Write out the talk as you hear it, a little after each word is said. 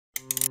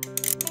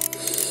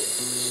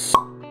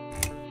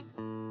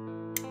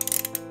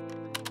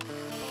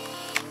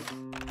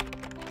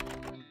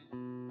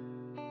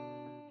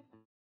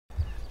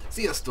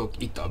Sziasztok,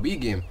 itt a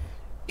Big,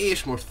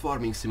 és most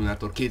Farming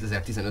Simulator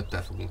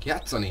 2015-tel fogunk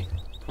játszani.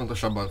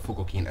 Pontosabban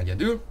fogok én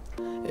egyedül.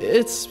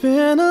 It's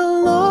been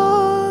a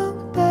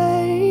long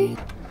day.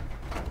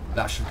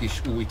 Lássuk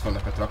is, itt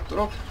vannak a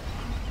traktorok.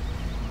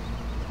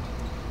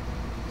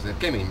 Azért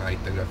kemény már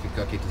itt a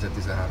grafika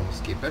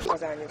 2013-hoz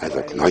képest.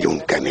 Ezek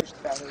nagyon kemény,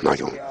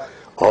 nagyon.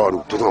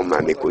 Arról tudom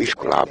már, mikor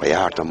iskolába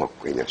jártam,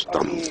 akkor én ezt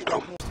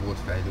tanultam. Volt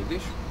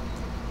fejlődés.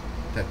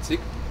 Tetszik.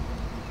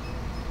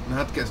 Na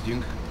hát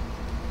kezdjünk.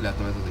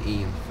 Látom, ez az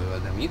én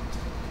földem itt.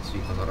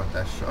 Kezdjünk az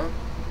aratással.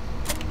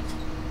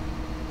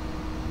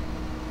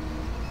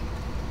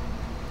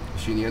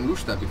 És én ilyen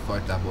lustábbi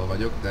fajtából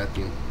vagyok, tehát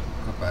én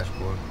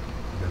kapásból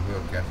ilyen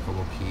workert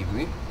fogok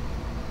hívni.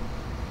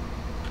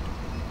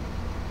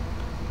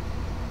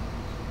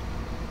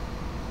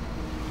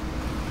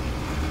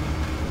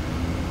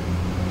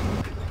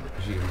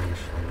 Zsír meg is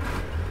van.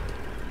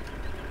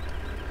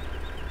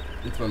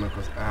 Itt vannak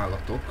az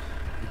állatok.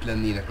 Itt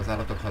lennének az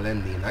állatok, ha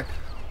lennének.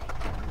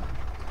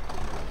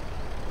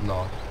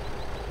 Na.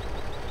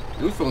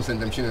 Én úgy fogom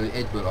szerintem csinálni, hogy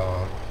egyből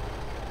a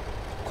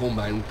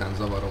kombány után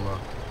zavarom a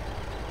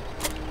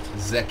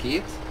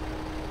zekét.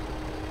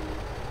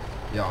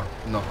 Ja,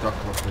 na,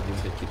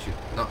 traktorkodjunk egy kicsit.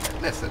 Na,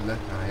 ne szedd le,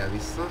 álljál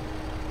vissza.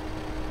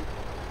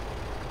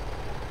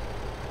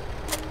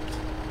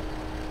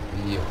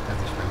 Jó,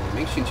 ez is megvan.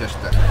 Még sincs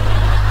este.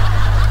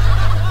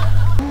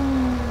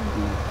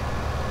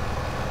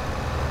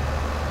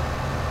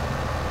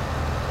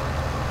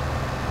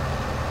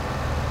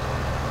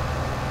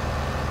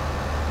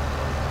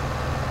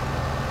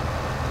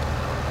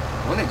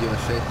 Van egy olyan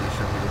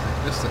sejtésem, hogy ezek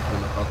össze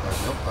fognak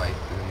akadni, hoppá,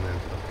 itt nem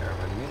tudok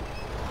elvenni,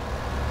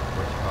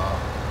 hogyha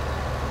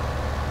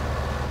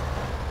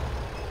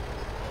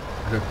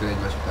rögtön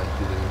egymás után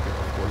küldeni őket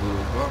a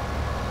fordulókba,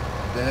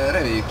 de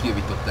reméljük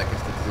kijavították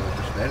ezt a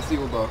 15-ös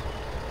verzióba,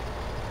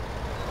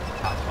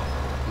 hát ha,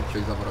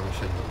 úgyhogy zavarom is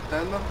egyben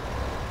utána.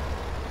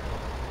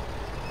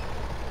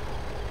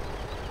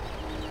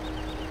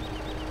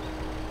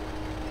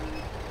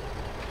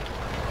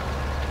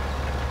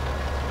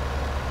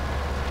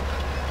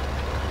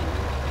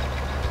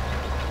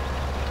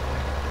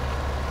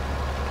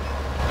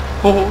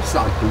 Hoho,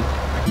 szántunk!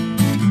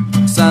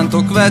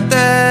 Szántok,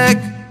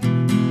 vetek,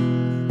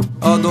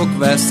 adok,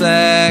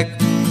 veszek,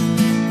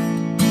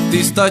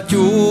 tiszta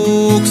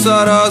tyúk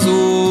szar az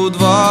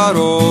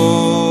udvaron.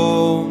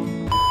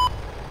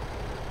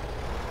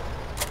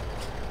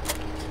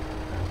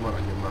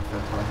 Maradjon már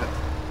fent, ha lehet.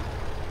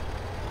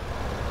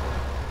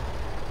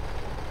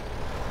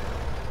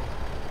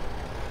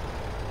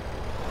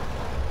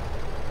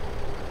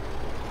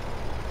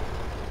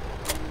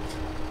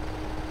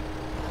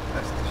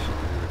 Ezt is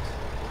sikerült.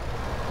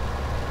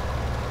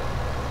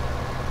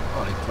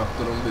 Alig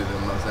traktorom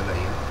bőven már az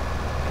elején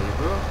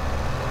helyből.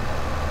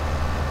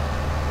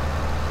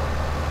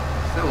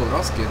 Számomra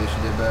az kérdés,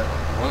 hogy ebben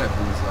van-e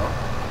búza,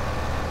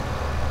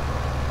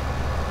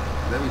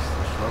 de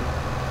biztos van.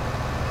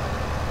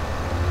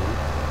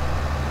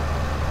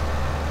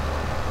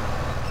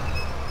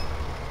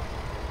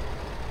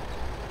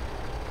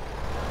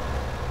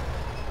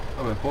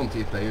 Amely pont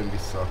éppen jön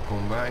vissza a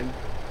kombány.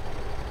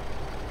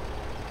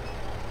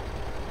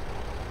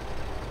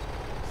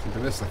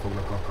 Szerintem össze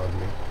fognak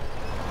akadni.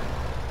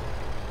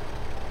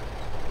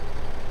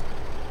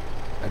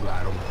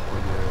 Megvárom,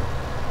 hogy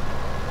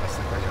ezt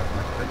a kanyart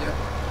megtegye.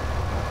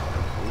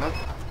 Nem fognak.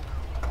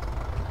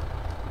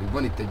 Még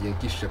van itt egy ilyen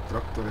kisebb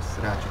traktor, ezt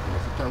rácsakom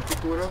az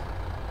utánfutóra.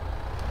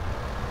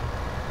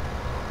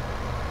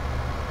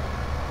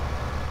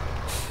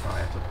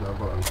 Álljátok le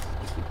valamit.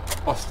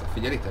 Azt,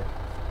 figyelitek?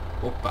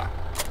 Hoppá!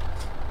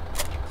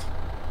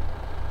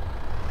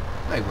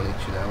 Meg van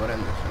itt csinálva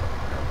rendesen.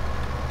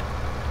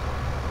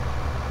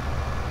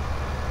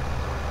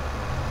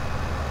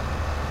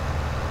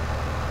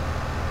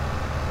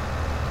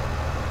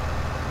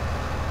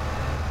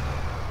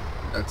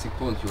 Látszik,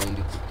 pont jól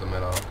indítottam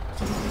el az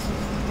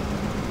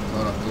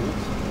aratót,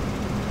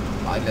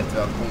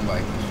 illetve a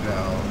kombányt is rá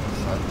a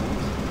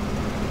szántót.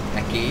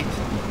 Ekét,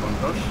 így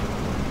pontos.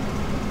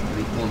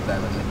 Pedig pont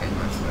elmennek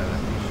egymás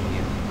mellett is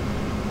így.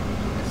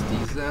 Ez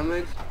 10-zel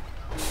megy.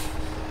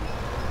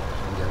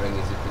 Ugye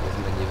megnézzük, hogy ez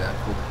mennyivel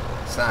fog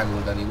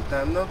száguldani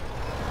utána.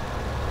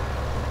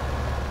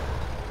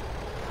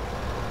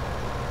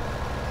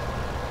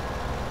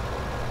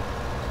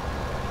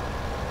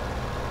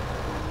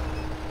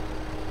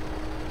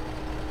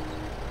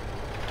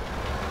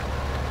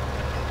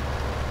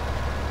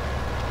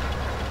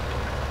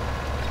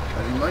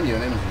 Annyira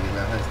nem zsír,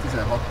 mert ha ez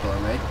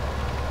 16-tal megy,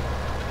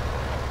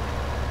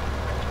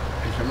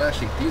 és a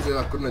másik 10-el,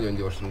 akkor nagyon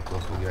gyorsan utol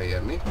fogja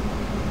érni.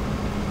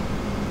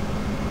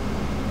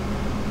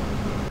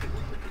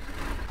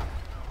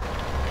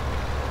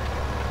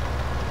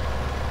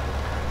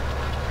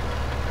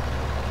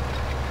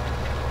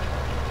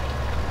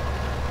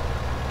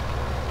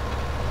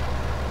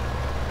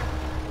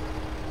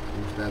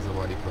 Most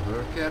elzavarjuk a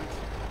workert,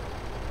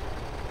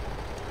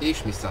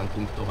 és mi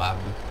szántunk tovább.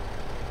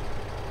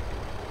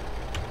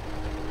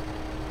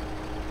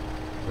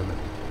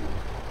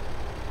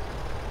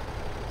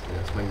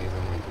 Most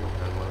megnézem, hogy jó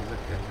nem van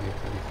ezek,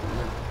 működik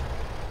minden.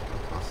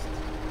 Azt.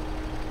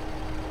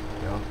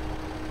 Ja.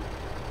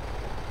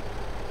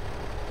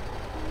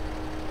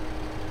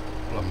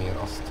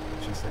 Valamiért azt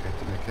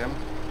cseszegeti nekem.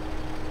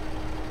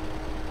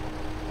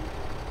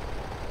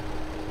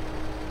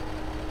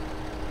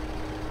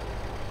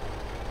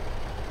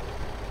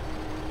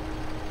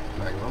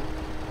 Megvan.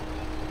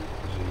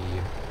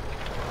 Zsír.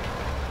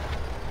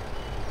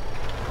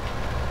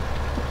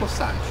 Akkor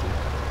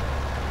szántsunk.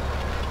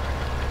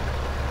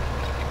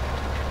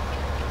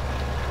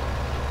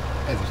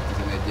 Ez is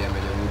 11-jel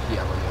megy, amúgy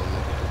hiába nyomom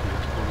nekik a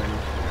különböző, meg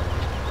most hiába.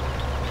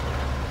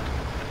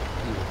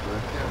 Hívok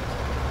workout.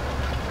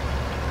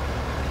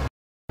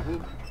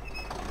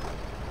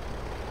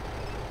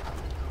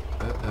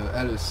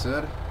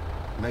 Először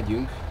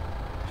megyünk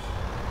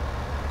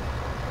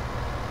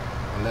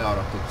a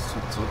learatott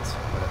cuccot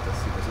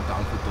beletesszük az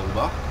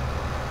utánfutóba.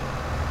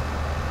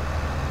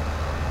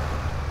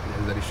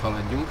 Ezzel is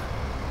haladjunk.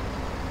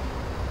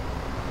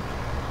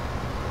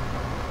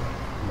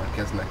 Már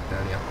kezd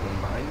megtelni a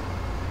kombány.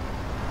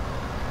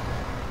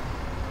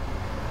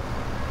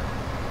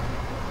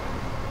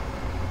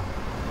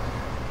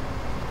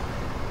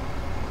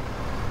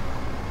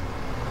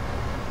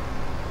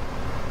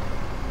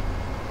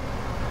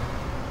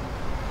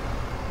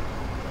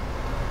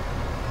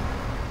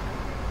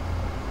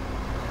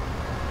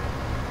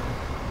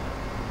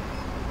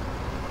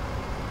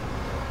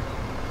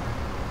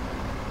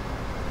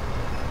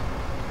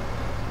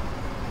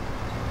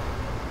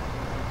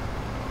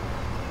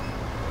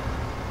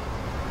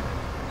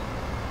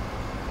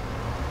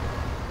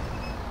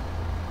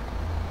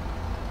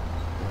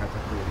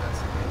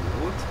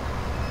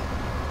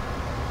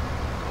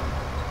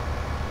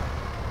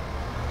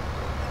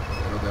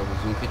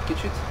 Egy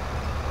kicsit.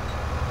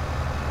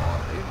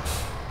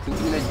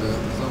 Szintén egyből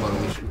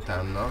zavarom is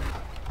utána a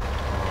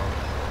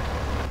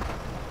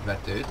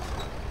vetőt.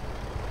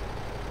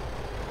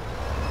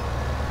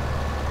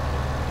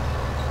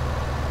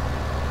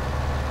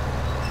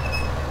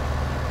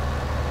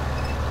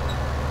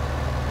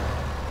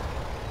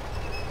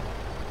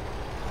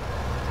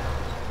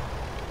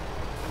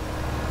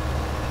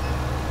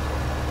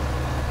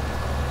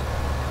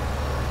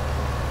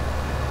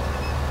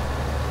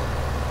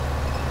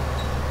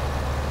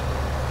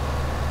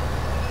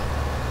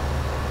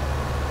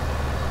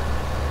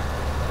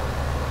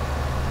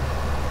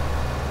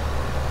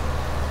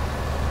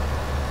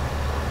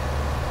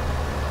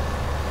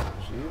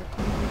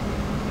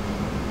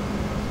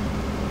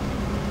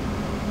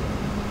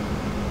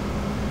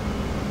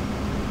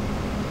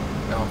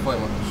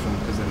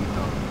 Folyamatosan közelít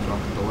a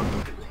traktor.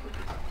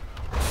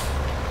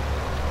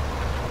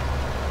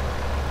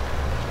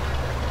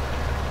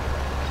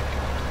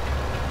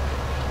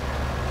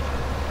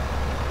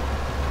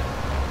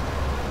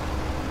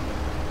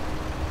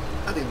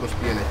 Hát itt most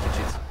pihen egy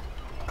kicsit.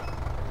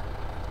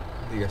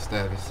 Addig ezt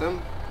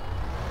elviszem.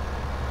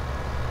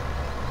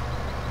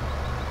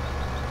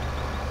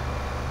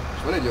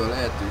 És van egy olyan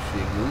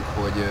lehetőségünk,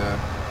 hogy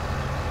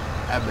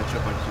ebbe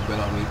csapatjuk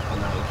bele, ami itt van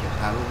nálunk ilyen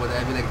tálóba, de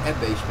elvileg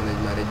ebbe is van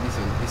már egy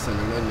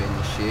viszonylag nagy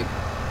mennyiség.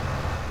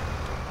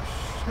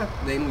 Hát,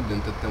 de én úgy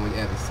döntöttem, hogy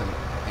elviszem,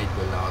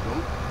 egyből leadom.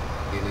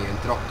 Én ilyen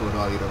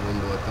traktorrallira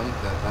gondoltam,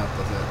 tehát át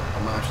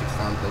a másik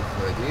számtól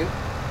földjén.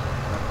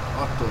 Mert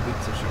attól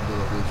viccesebb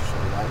dolog nincs is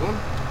a világon.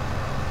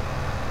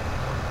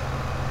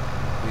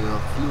 Én a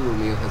fuel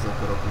millhez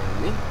akarok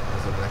menni,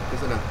 ez a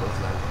legközelebb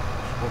hozzánk,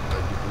 és ott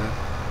adjuk le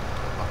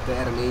a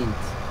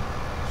terményt,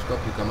 és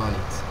kapjuk a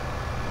money-t.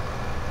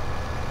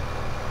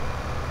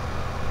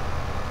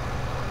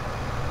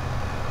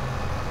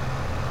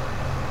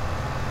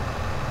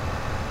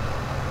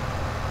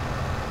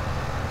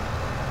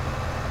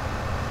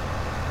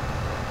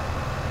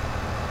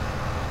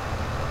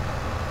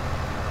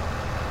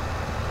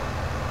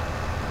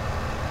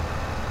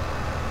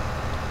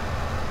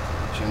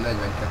 És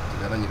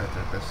 42-vel annyira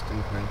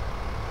terveztünk, hogy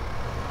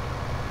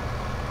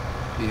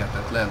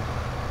hihetetlen.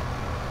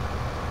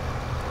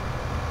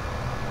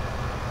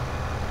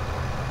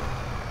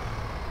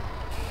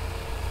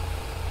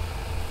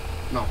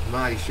 Na,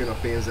 már is jön a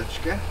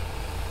pénzecske.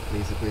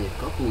 Nézzük, mennyit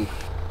kapunk.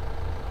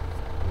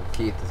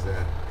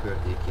 2000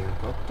 környékén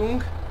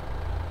kaptunk.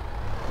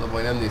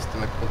 Dabaj nem néztem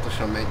meg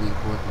pontosan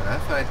mennyink volt, mert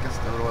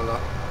elfelejtkeztem róla,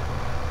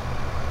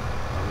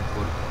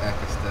 amikor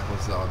elkezdte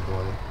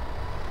hozzáadolni.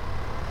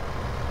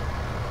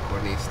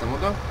 Akkor néztem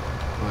oda,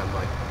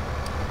 majd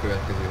a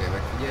következőnél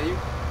megfigyeljük.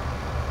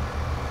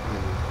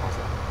 Menjünk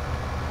haza.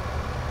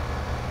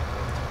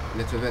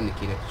 Illetve venni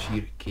kéne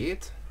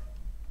csirkét.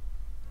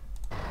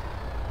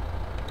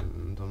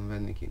 Nem tudom,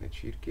 venni kéne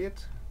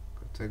csirkét.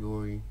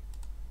 Kategóri.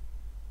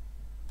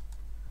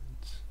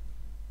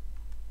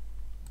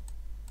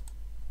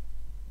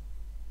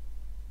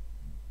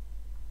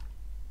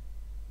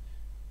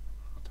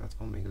 Tehát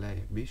van még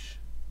lejjebb is.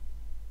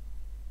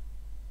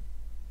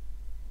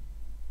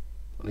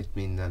 Van itt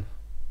minden.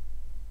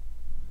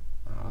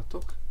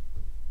 Állatok.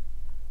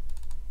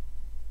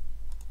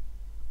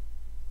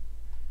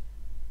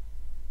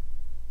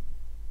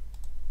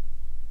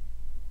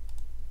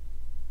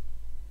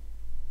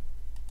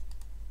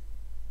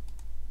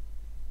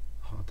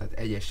 Tehát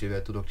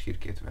egyesével tudok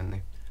csirkét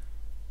venni.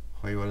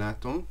 Ha jól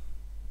látom.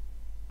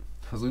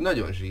 Az úgy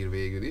nagyon zsír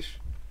végül is.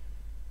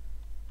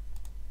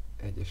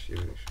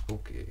 Egyesével is,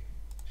 oké.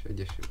 És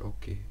egyesével,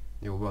 oké.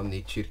 Jó, van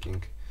 4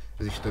 csirkénk.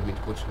 Ez is több, mint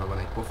kocsma, van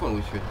egy pofon,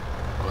 úgyhogy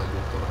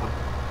haladjunk tovább.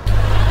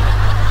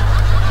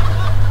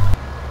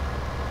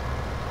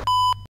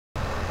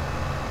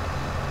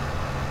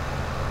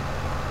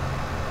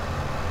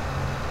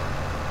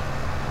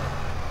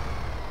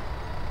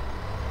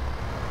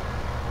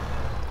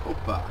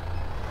 Hoppá!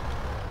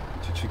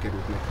 Úgyhogy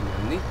sikerült neki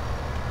menni.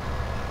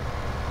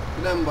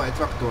 Nem baj,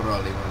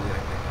 traktorralli van,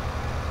 gyerekek.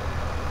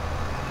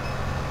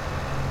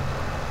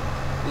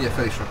 Ugye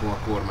fel is rakom a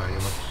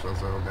kormányomat, és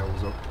azzal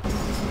behúzok.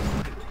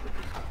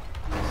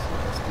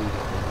 Ezt így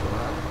rakom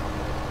tovább.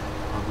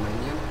 Hadd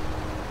menjen.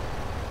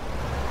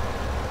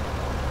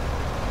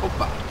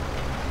 Hoppá!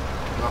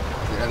 Na,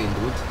 azért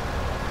elindult.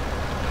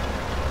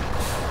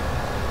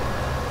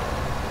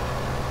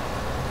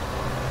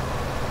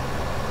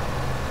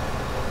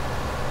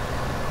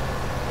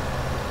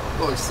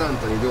 Valahogy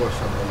szántani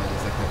gyorsabban megy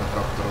ezeknek a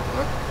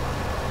traktoroknak.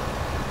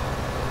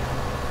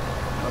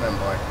 Na nem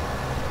baj.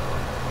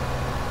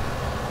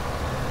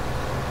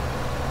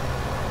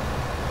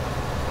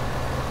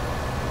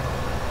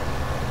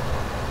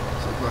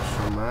 Szóval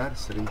lassan már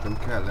szerintem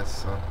kell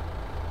lesz a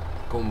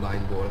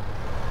combine-ból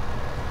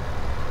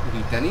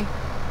üríteni.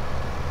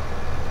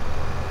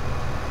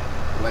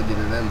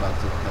 Egyébként nem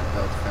változtak be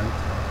ott fent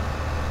a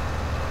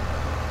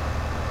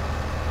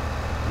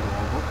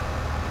dolgok.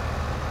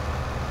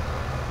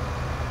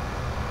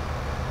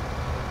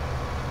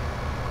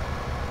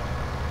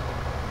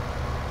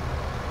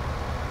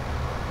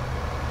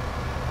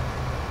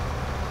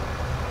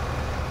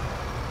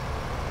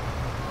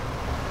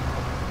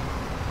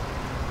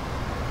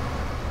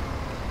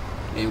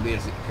 Én úgy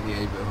érzékeli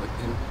egyből, hogy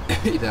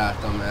én ide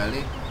álltam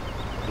mellé,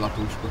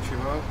 latús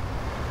kocsival.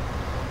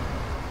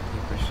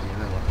 Képessége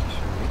nem ad ki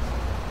semmit.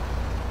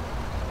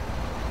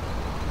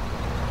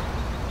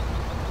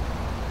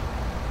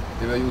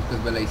 Mivel út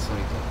közben le is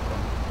szorítottam.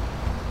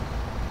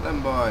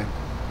 Nem baj.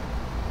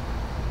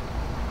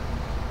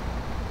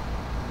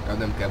 Ja,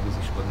 nem kell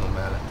buziskodnom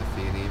mellette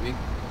fél évig.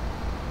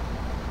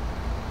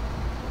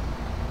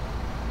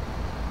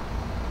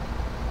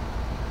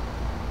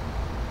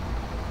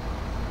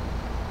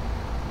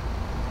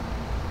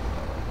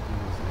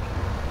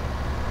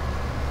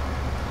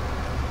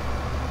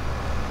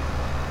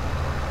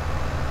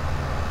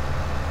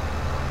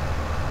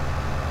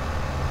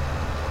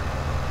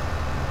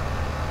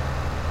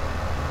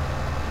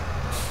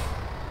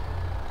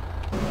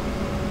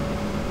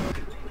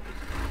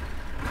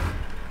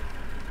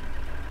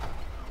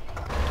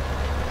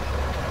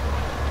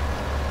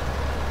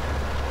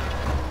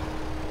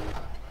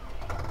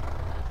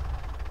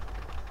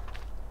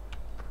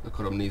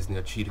 Akarom nézni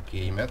a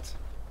csirkéimet.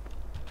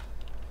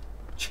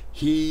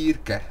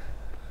 Hírke!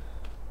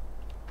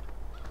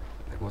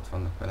 Meg ott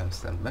vannak velem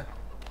szembe.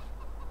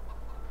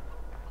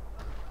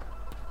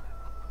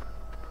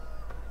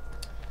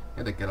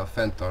 Érdekel a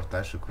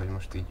fenntartásuk, hogy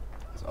most így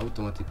az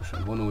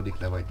automatikusan vonódik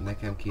le, vagy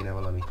nekem kéne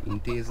valamit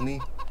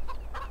intézni.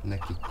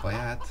 Nekik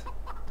kaját.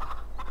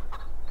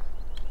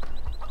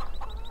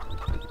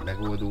 Vagy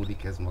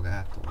megoldódik ez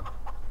magától.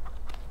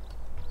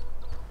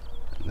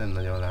 Nem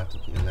nagyon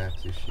látok ilyen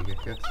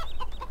lehetőségeket.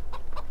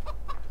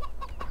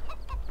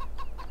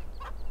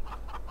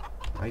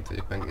 Na, itt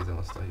vagyok, megnézem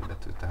azt a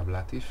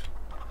hirdetőtáblát is.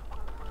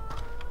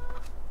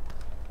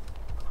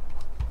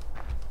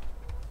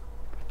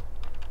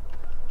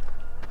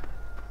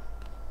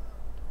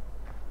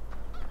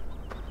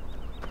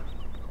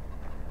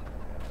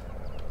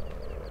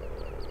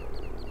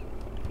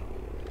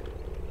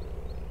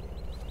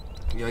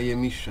 Ja, ilyen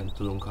mission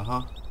tudunk,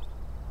 aha.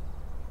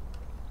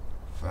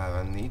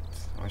 Felvenni itt,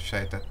 ahogy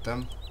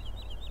sejtettem.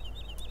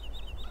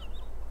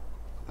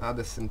 Á,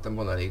 de szerintem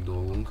van elég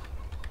dolgunk.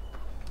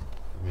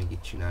 Még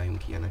itt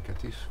csináljunk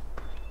ilyeneket is.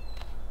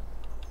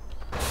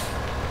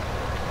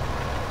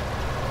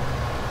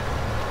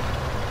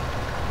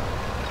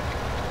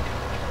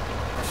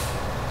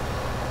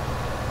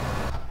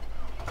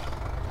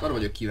 Arra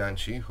vagyok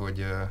kíváncsi,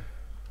 hogy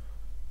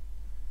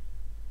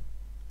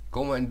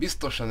combine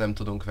biztosan nem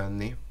tudunk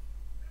venni.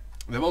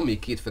 De van még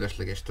 2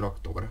 felesleges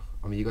traktor,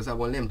 ami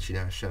igazából nem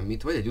csinál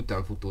semmit, vagy egy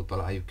utánfutót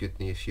találjuk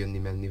kötni és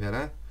jönni-menni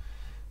vele,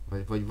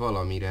 vagy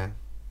valamire.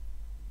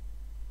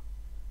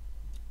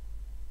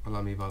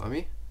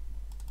 Valami.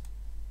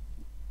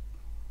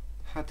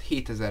 Hát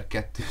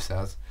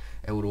 7200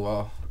 euró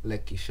a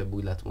legkisebb,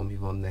 úgy látom, ami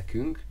van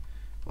nekünk.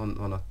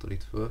 Van attól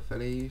itt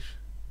fölfelé is.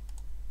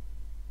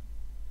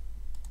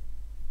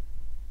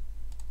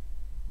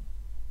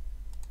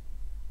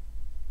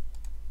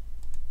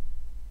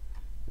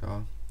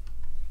 Ja.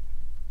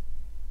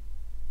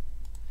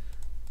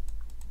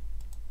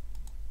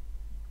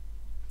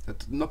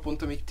 Tehát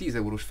naponta még 10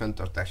 eurós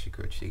fenntartási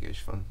költsége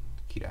is van,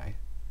 király.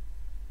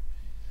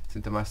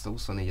 Szerintem ezt a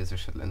 24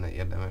 ezereset lenne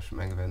érdemes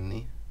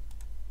megvenni.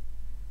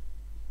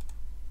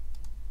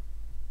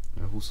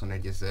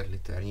 21 000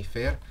 liternyi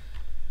fér.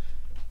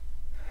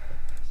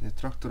 A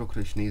traktorokra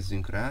is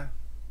nézzünk rá.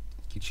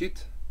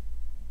 kicsit.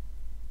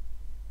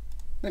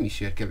 Nem is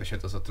ér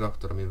keveset az a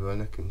traktor, amiből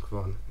nekünk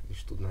van,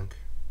 és tudnánk.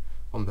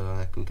 Van belőle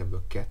nekünk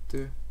ebből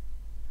 2,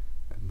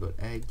 ebből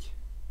 1,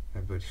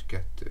 ebből is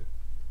 2.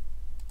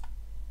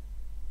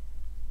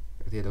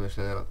 Hát érdemes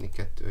lenne eladni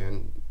 2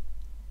 olyan,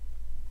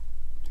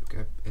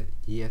 egy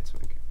ilyet,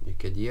 meg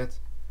mondjuk egy ilyet,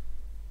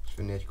 és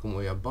venni egy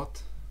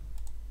komolyabbat.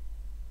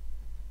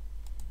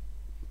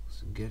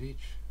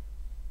 Gerics.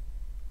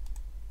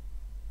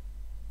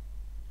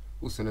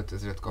 25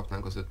 000-et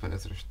kapnánk az 50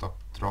 000-es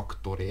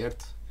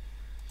traktorért.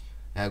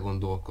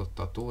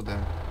 Elgondolkodtató,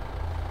 de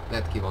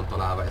lehet ki van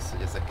találva ez,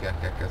 hogy ezekkel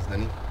kell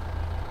kezdeni.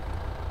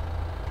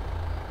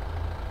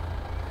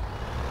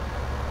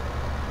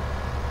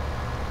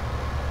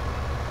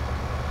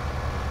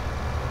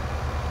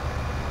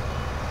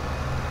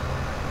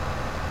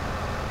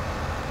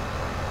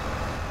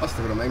 Azt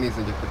akarom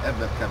megnézni, hogy akkor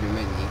ebben kb.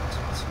 Mennyit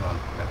van,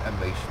 mert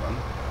ebben is van.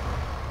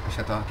 És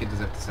hát a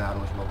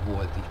 2013-asban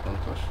volt így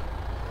pontos.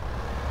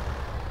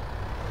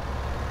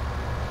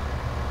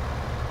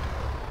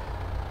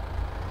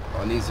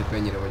 Nézzük,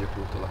 mennyire vagyok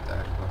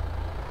útolatásban.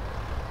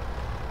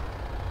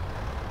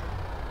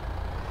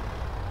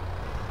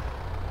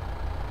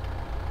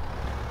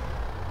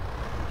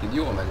 Itt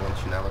jól meg van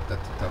csinálva,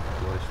 tehát itt a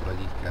futól is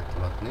valahogy így kell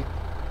tolatni.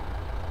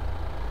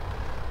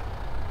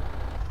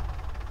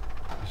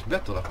 És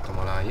betolattam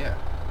alá, jel?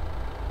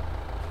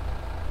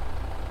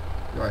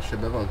 Ja, és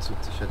ebben van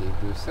cucc is elég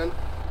bőszen.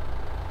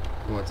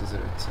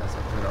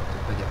 8500-at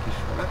raktuk, vegyek is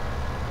vele.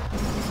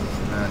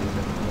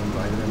 Ránézek a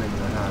kombájra,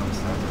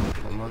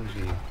 43%-on van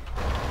zsír.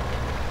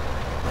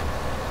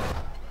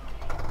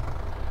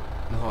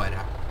 Na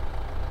hajrá!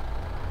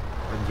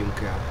 Adjunk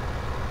el!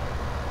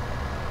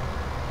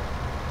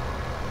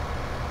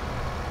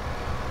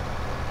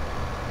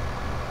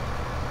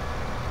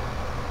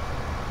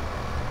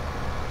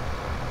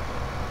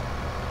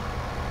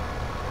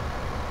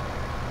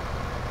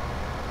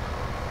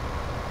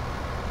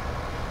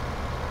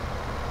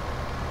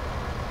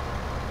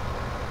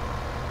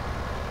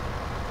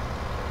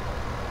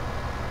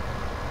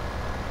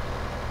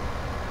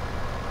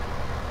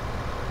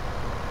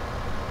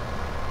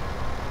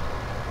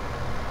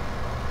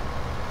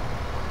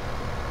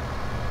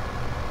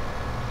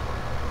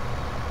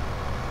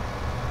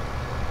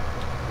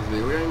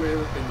 Még olyan irányba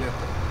jövök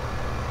egyáltalán?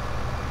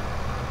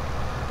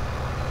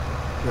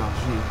 Ja,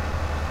 zsír.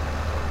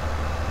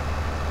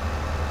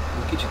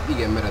 Kicsit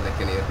igen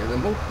meredeken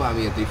érkezem. Hoppá,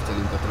 miért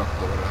driftelünk a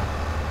traktorral.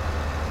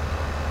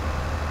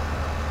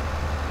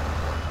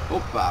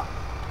 Hoppá!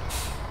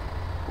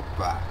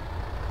 Hoppá!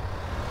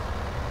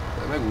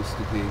 De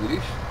megúsztuk végül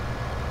is.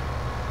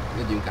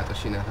 Megyünk át a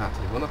sinen, hát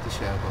hogy vonat is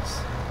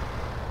elbasz.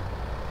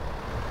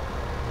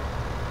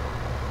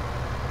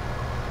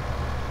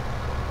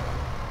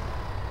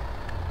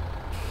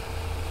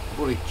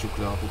 Borítsuk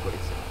le a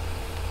kukoricát.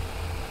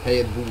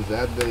 Helyett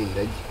búzát, de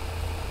mindegy.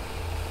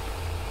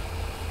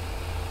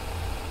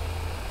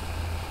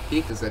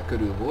 2000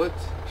 körül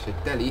volt, és egy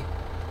teli,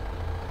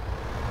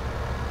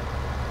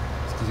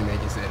 ez 11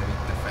 000-re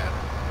vitte fel.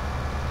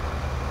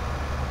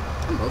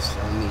 Nem rossz,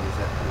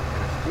 4000 körül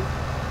keresztül.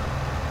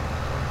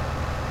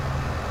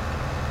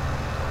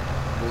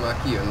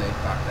 Már kijönne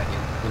egy pár tehén,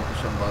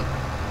 pontosabban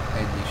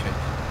egy és egy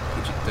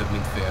kicsit több,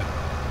 mint fél.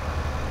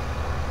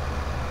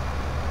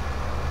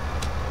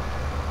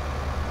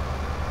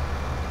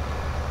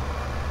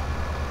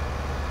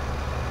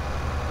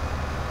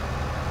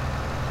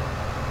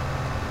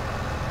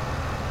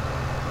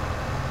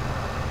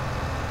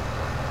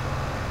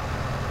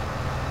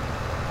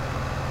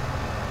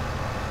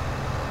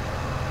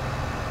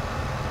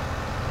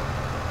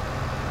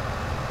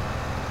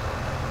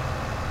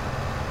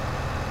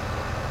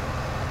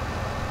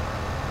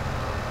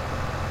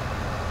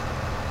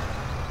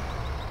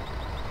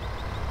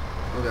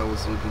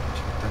 Odahozzunk egy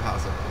kicsit a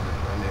házak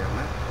között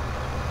élnek.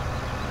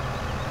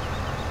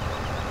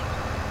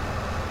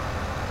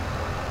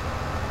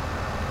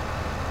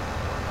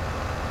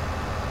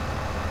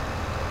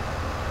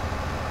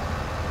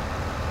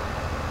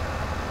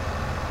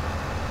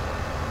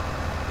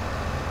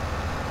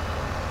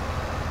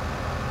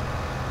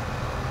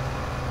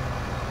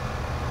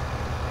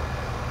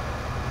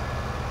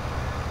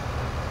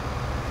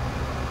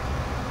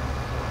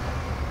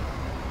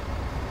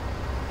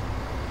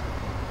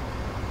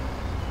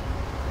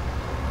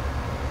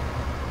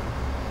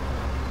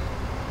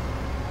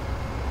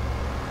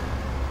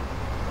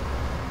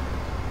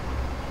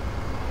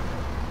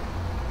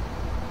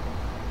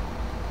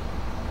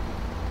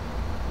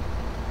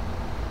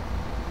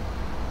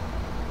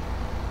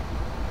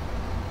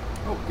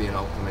 Hopp, ilyen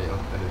autó megy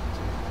ott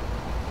előttünk.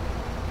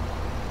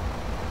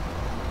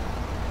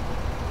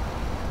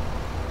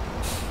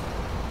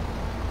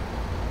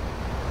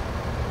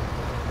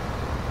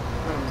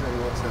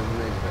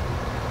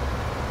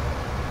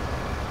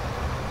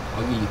 A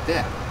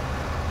liter?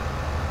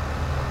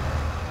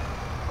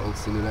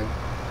 Valószínűleg.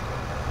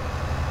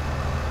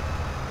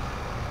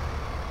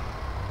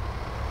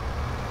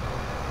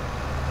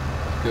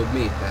 A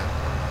köbméter?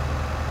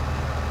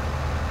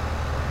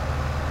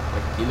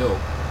 Vagy kiló?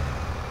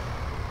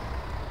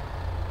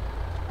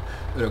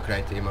 örök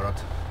rejtély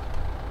maradt.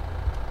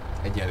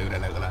 Egyelőre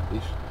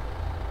legalábbis.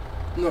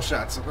 Nos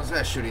srácok, az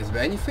első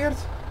részben ennyi fért.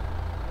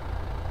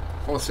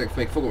 Valószínűleg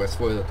még fogom ezt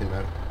folytatni,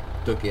 mert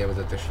tök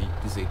élvezetes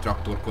így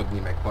traktorkodni,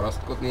 meg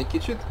parasztkodni egy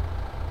kicsit.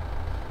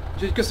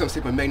 Úgyhogy köszönöm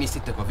szépen, hogy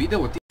megnéztétek a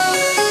videót.